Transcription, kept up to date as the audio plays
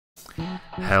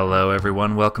Hello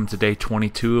everyone, welcome to day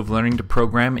 22 of learning to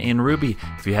program in Ruby.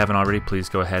 If you haven't already, please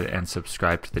go ahead and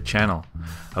subscribe to the channel.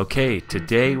 Okay,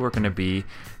 today we're going to be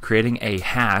creating a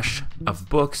hash of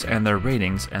books and their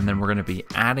ratings, and then we're going to be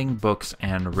adding books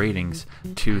and ratings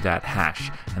to that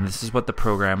hash. And this is what the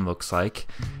program looks like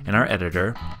in our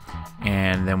editor.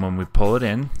 And then when we pull it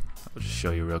in, I'll just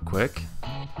show you real quick.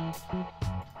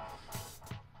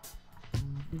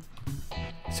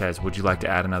 It says, would you like to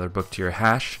add another book to your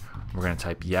hash? We're going to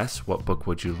type yes. What book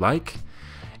would you like?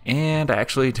 And I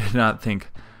actually did not think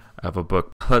of a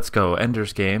book. Let's go.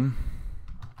 Ender's Game.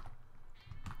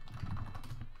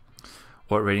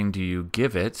 What rating do you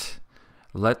give it?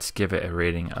 Let's give it a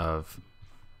rating of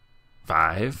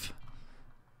 5.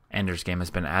 Ender's Game has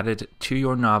been added to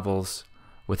your novels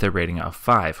with a rating of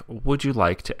 5. Would you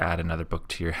like to add another book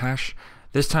to your hash?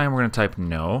 This time we're going to type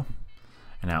no.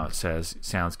 And now it says,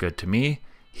 sounds good to me.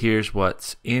 Here's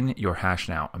what's in your hash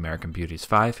now. American Beauties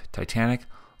 5, Titanic,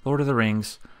 Lord of the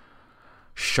Rings,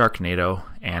 Sharknado,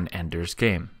 and Ender's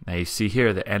Game. Now you see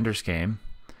here that Ender's Game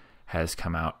has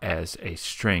come out as a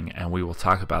string, and we will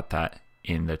talk about that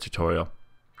in the tutorial.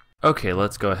 Okay,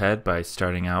 let's go ahead by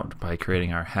starting out by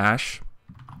creating our hash.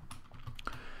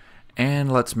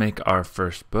 And let's make our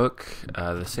first book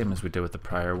the same as we did with the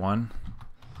prior one.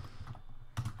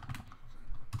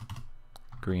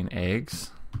 Green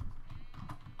eggs.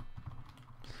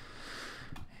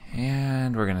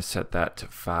 And we're going to set that to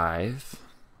 5.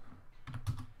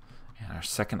 And our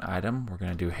second item, we're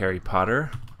going to do Harry Potter.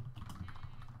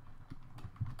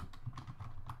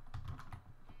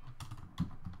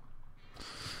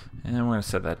 And then we're going to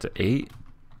set that to 8.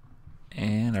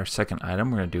 And our second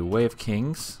item, we're going to do Way of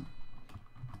Kings.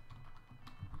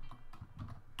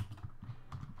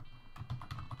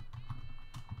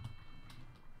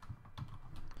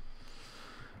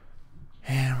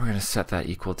 And we're going to set that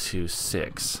equal to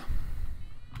 6.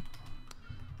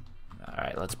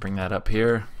 Alright, let's bring that up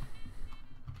here.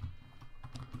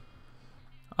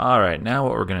 Alright, now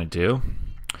what we're going to do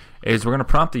is we're going to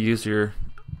prompt the user,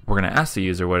 we're going to ask the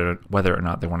user whether or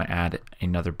not they want to add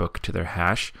another book to their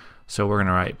hash. So we're going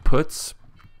to write puts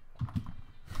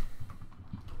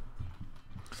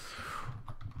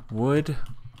would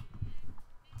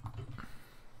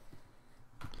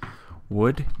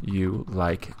you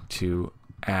like to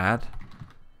add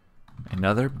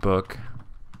another book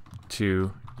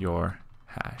to your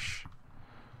hash?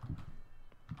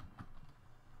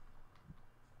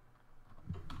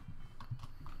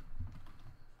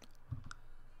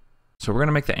 So we're going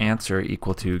to make the answer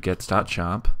equal to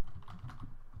gets.chomp.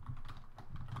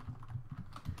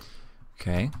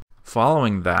 Okay.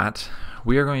 Following that,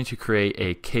 we are going to create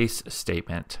a case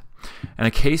statement. And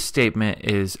a case statement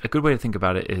is a good way to think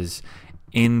about it is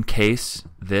in case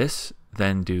this,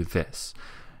 then do this.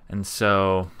 And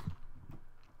so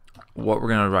what we're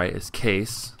going to write is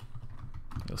case.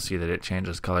 You'll see that it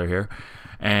changes color here.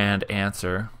 And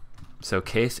answer. So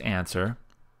case answer.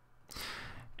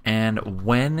 And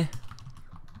when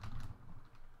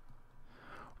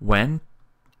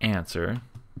answer.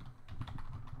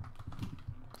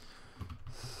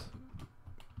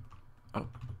 Oh, I'm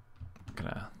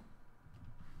gonna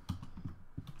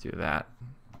do that.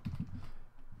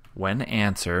 When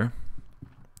answer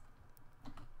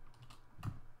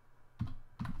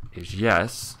is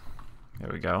yes,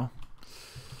 there we go.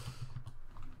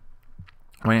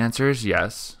 When answer is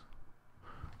yes,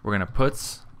 we're going to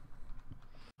put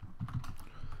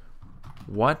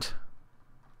what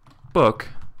book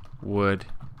would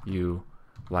you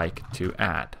like to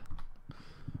add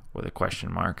with a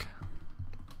question mark.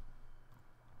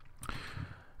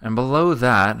 And below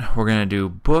that, we're going to do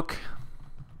book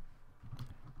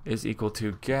is equal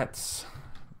to gets.chomp.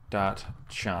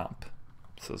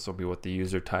 So this will be what the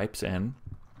user types in.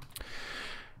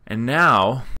 And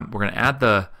now we're going to add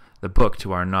the book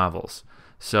to our novels.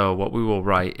 So what we will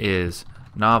write is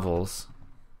novels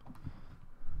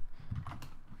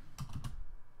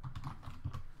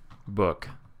book.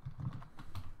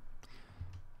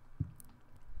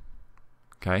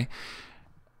 Okay.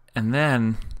 And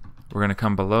then we're going to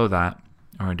come below that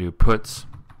and we're going to do puts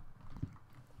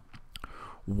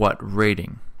what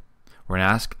rating. We're going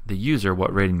to ask the user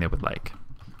what rating they would like.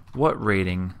 What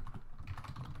rating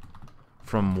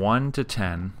from 1 to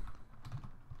 10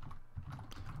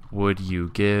 would you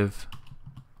give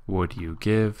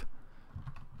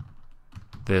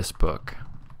this book?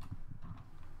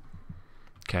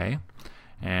 Okay.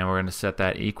 And we're going to set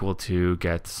that equal to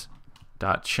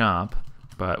gets.chomp,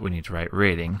 but we need to write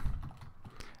rating.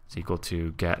 It's equal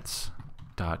to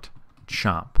gets.chomp.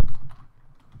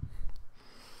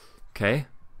 Okay.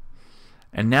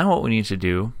 And now what we need to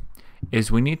do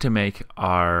is we need to make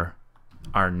our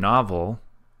novel,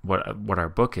 what our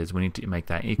book is, we need to make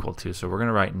that equal to. So we're going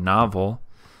to write novel,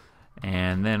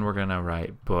 and then we're going to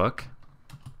write book.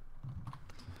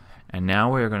 And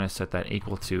now we're going to set that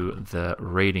equal to the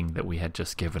rating that we had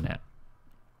just given it.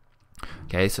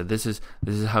 Okay, so this is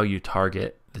how you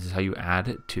target, this is how you add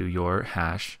it to your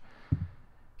hash.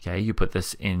 Okay, you put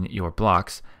this in your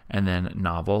blocks, and then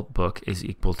novel book is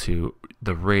equal to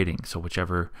the rating, so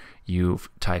whichever you've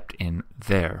typed in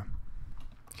there.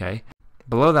 Okay,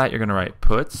 below that you're going to write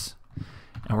puts,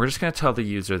 and we're just going to tell the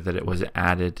user that it was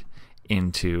added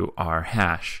into our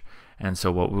hash. And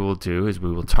so what we will do is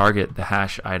we will target the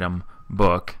hash item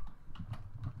book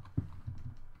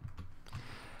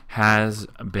has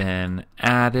been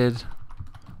added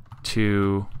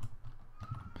to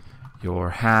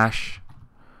your hash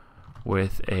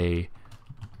with a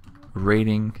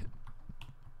rating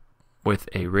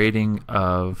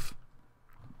of,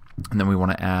 and then we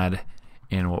want to add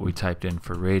in what we typed in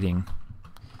for rating.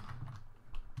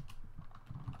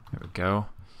 There we go.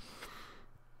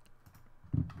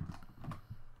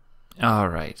 All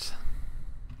right.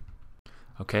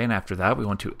 Okay, and after that we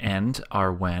want to end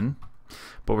our when,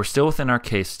 but we're still within our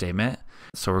case statement.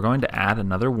 So we're going to add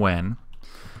another when,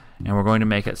 and we're going to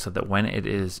make it so that when it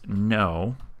is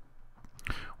no,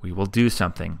 we will do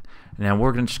something. Now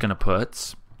we're just going to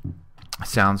put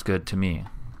sounds good to me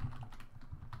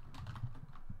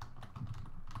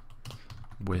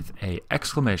with a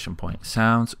exclamation point.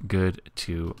 Sounds good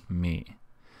to me.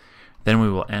 Then we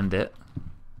will end it,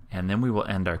 and then we will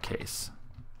end our case.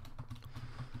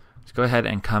 Let's go ahead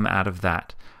and come out of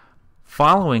that.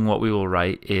 Following, what we will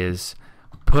write is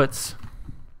puts,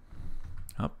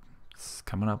 oh, it's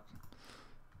coming up,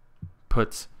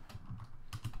 puts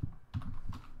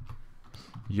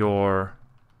your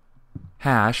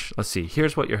hash, let's see,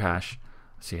 here's what your hash,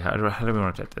 let's see, how do we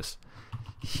want to type this?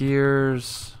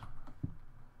 Here's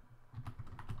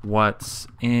what's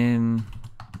in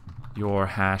your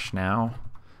hash now.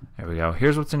 There we go.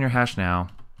 Here's what's in your hash now.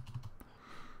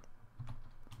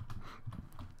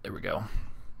 There we go.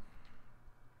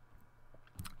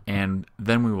 And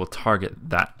then we will target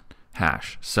that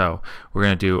hash. So we're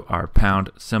going to do our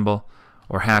pound symbol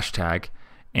or hashtag,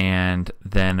 and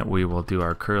then we will do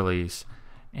our curlies,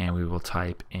 and we will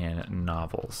type in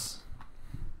novels.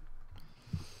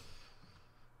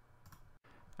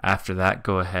 After that,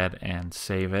 go ahead and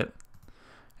save it,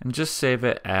 and just save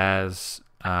it as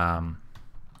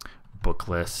book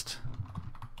list.rb,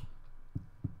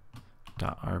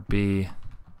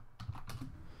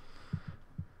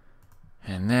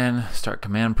 and then start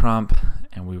command prompt,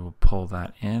 and we will pull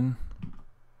that in.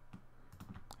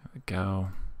 There we go.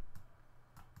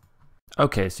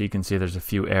 Okay, so you can see there's a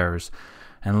few errors,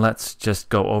 and let's just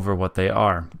go over what they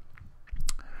are.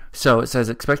 So it says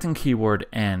expecting keyword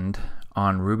end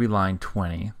on Ruby line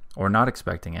 20, or not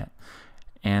expecting it.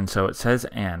 And so it says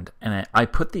end, and I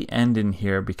put the end in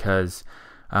here because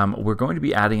we're going to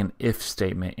be adding an if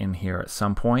statement in here at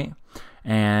some point,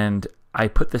 and I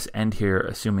put this end here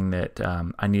assuming that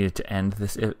I needed to end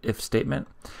this if statement,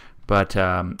 but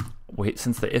wait,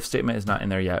 since the if statement is not in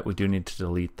there yet, we do need to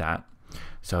delete that.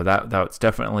 So that's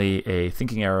definitely a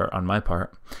thinking error on my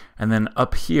part. And then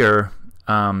up here,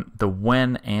 the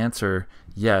when answer,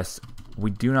 yes,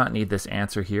 we do not need this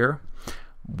answer here.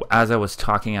 As I was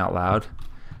talking out loud,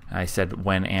 I said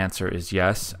when answer is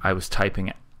yes. I was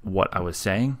typing what I was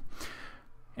saying.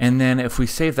 And then if we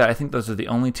save that, I think those are the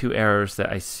only two errors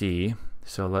that I see.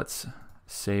 So let's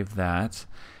save that.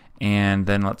 And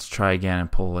then let's try again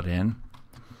and pull it in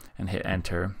and hit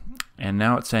enter. And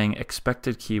now it's saying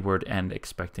expected keyword end,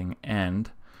 expecting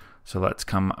end. So let's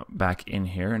come back in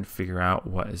here and figure out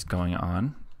what is going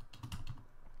on.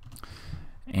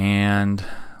 And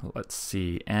let's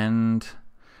see, end.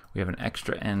 We have an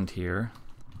extra end here.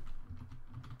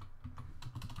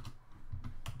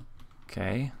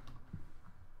 Okay.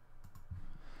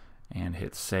 And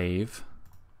hit save.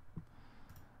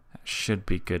 That should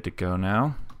be good to go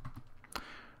now.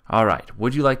 All right,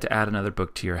 would you like to add another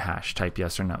book to your hash? Type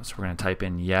yes or no. So we're going to type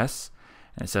in yes,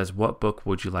 and it says what book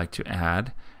would you like to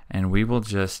add? And we will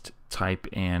just type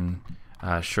in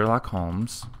Sherlock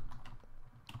Holmes.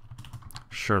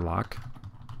 Sherlock.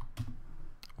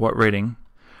 What rating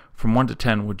from 1 to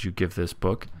 10 would you give this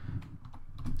book?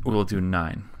 We will do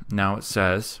 9. Now it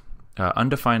says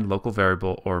undefined local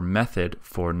variable or method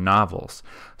for novels.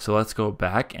 So let's go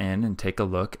back in and take a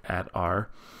look at our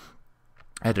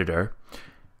editor.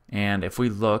 And if we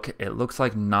look, it looks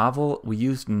like novel, we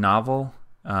used novel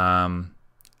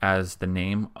as the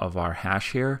name of our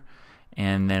hash here.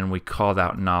 and then we called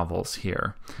out novels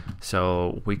here.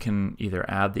 So we can either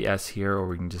add the S here, or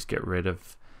we can just get rid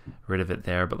of it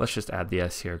there, but let's just add the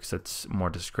S here because it's more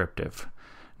descriptive.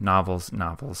 Novels,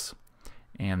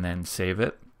 and then save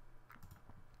it.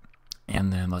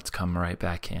 And then let's come right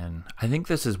back in. I think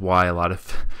this is why a lot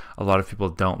of people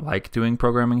don't like doing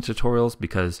programming tutorials,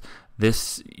 because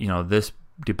this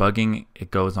debugging, it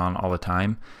goes on all the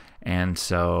time, and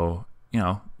so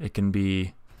it can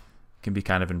be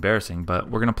kind of embarrassing, but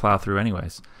we're going to plow through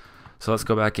anyways. So let's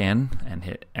go back in and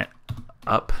hit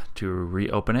up to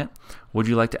reopen it. Would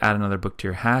you like to add another book to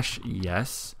your hash?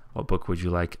 Yes. What book would you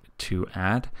like to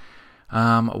add?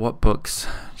 What books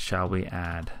shall we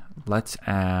add? Let's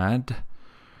add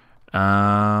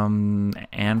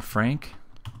Anne Frank.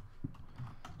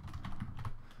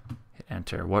 Hit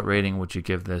enter. What rating would you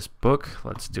give this book?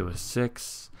 Let's do a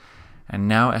 6. And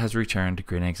now it has returned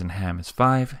Green Eggs and Ham is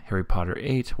 5, Harry Potter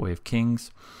 8, Way of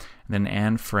Kings. And then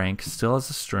Anne Frank, still as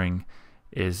a string,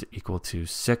 is equal to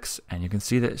 6. And you can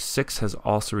see that 6 has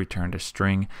also returned a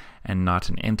string and not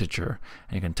an integer.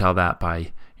 And you can tell that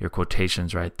by your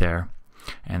quotations right there.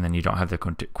 And then you don't have the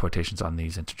quotations on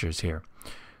these integers here.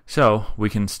 So we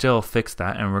can still fix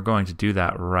that, and we're going to do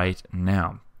that right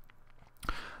now.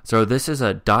 So this is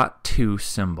a .to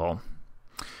symbol.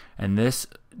 And this,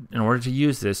 in order to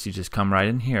use this, you just come right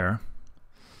in here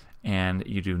and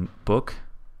you do book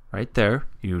right there.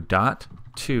 You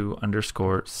 .to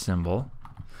underscore symbol.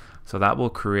 So that will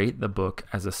create the book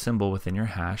as a symbol within your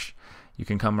hash. You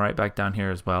can come right back down here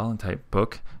as well and type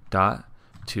book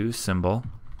 .to symbol.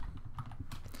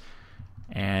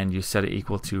 And you set it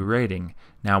equal to rating.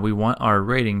 Now we want our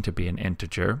rating to be an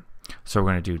integer. So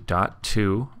we're going to do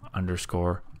 .to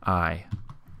underscore I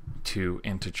to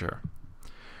integer.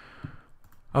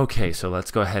 Okay, so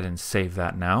let's go ahead and save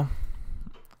that now.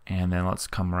 And then let's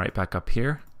come right back up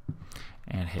here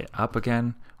and hit up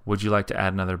again. Would you like to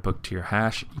add another book to your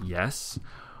hash? Yes.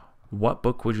 What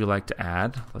book would you like to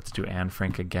add? Let's do Anne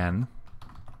Frank again.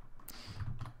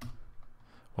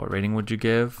 What rating would you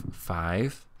give?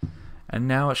 5. And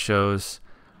now it shows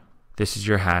this is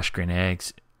your hash. Green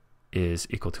Eggs is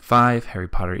equal to 5, Harry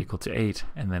Potter equal to 8,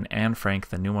 and then Anne Frank,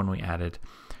 the new one we added,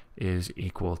 is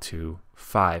equal to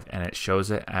 5. And it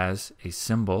shows it as a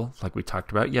symbol like we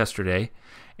talked about yesterday,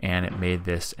 and it made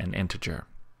this an integer.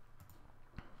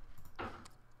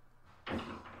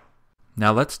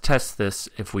 Now let's test this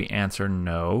if we answer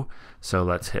no. So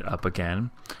let's hit up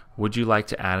again. Would you like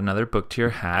to add another book to your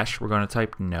hash? We're going to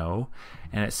type no,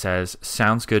 and it says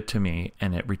sounds good to me,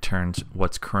 and it returns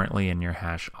what's currently in your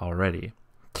hash already.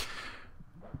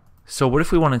 So what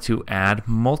if we wanted to add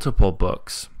multiple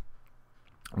books?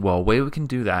 Well, a way we can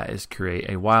do that is create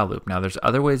a while loop. Now there's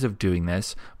other ways of doing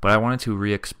this, but I wanted to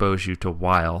re-expose you to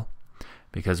while,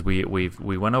 because we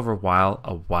went over while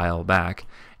a while back,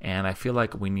 and I feel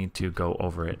like we need to go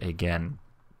over it again.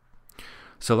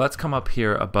 So let's come up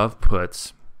here above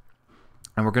puts,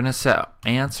 and we're going to set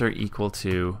answer equal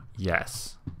to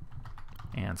yes.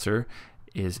 Answer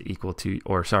is equal to,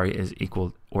 or sorry, is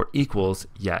equal or equals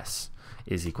yes.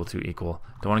 Is equal to equal.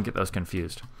 Don't want to get those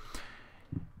confused.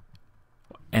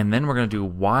 And then we're going to do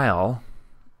while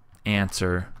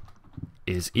answer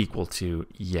is equal to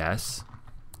yes.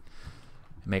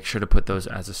 Make sure to put those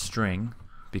as a string,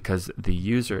 because the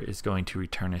user is going to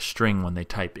return a string when they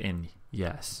type in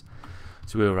yes.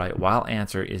 So we will write while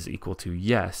answer is equal to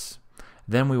yes.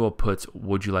 Then we will put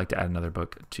would you like to add another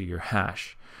book to your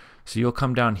hash. So you'll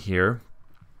come down here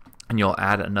and you'll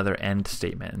add another end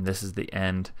statement, and this is the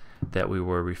end that we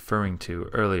were referring to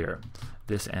earlier.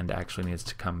 This end actually needs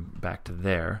to come back to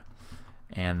there,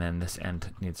 and then this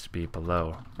end needs to be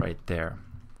below right there.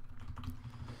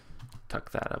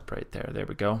 Tuck that up right there. There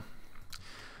we go.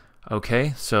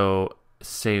 Okay, so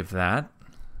save that,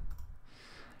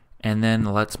 and then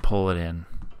let's pull it in.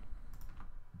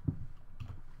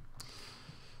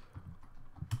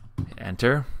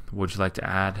 Enter. Would you like to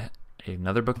add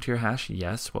another book to your hash?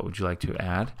 Yes. What would you like to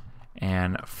add?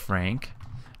 Anne Frank.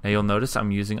 Now you'll notice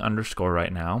I'm using underscore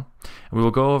right now. We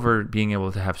will go over being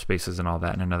able to have spaces and all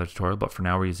that in another tutorial, but for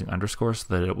now we're using underscore so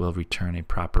that it will return a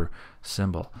proper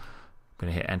symbol. I'm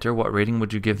going to hit enter. What rating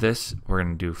would you give this? We're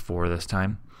going to do 4 this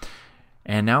time.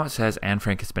 And now it says Anne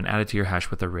Frank has been added to your hash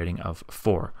with a rating of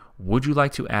 4. Would you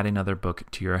like to add another book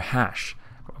to your hash?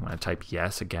 I'm going to type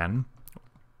yes again.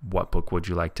 What book would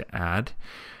you like to add?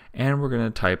 And we're going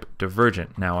to type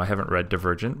Divergent. Now I haven't read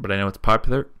Divergent, but I know it's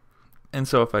popular, and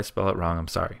so if I spell it wrong, I'm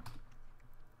sorry.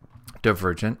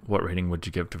 Divergent. What rating would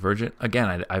you give Divergent?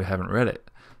 Again, I haven't read it.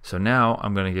 So now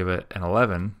I'm going to give it an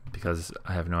 11 because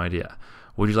I have no idea.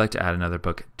 Would you like to add another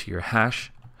book to your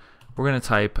hash? we're going to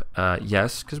type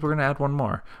yes, because we're going to add one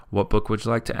more. What book would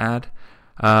you like to add?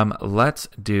 Let's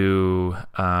do,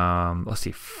 let's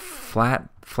see, Flat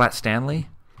Stanley.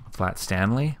 Flat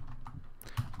Stanley.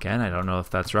 Again, I don't know if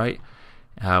that's right.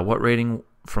 What rating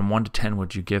from 1 to 10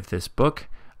 would you give this book?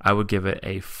 I would give it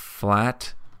a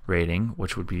flat rating,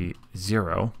 which would be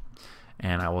 0,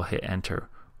 and I will hit enter.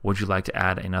 Would you like to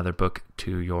add another book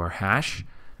to your hash?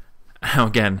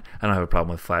 Again, I don't have a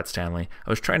problem with Flat Stanley. I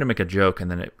was trying to make a joke, and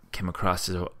then it came across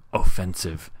as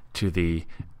offensive to the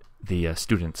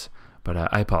students, but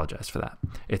I apologize for that.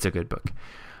 It's a good book.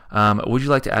 Would you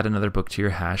like to add another book to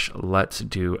your hash? Let's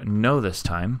do no this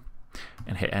time,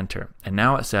 and hit enter. And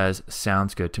now it says,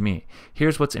 sounds good to me.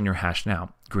 Here's what's in your hash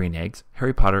now. Green Eggs,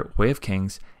 Harry Potter, Way of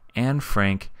Kings, Anne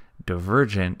Frank,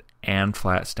 Divergent, and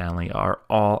Flat Stanley are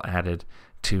all added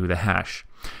to the hash.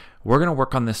 We're going to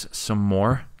work on this some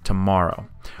more tomorrow.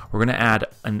 We're going to add,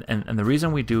 and the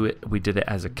reason we did it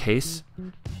as a case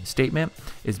statement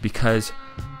is because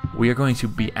we are going to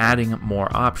be adding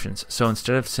more options. So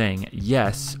instead of saying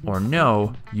yes or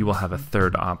no, you will have a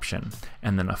third option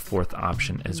and then a fourth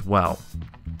option as well.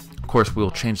 Of course, we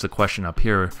will change the question up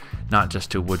here, not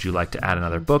just to would you like to add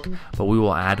another book, but we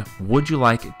will add would you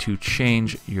like to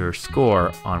change your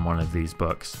score on one of these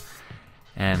books,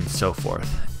 and so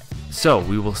forth. So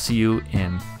we will see you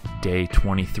in day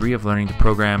 23 of learning to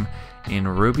program in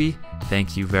Ruby.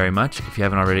 Thank you very much. If you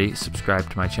haven't already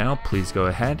subscribed to my channel, please go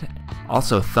ahead.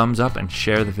 Also, thumbs up and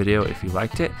share the video if you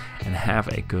liked it, and have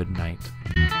a good night.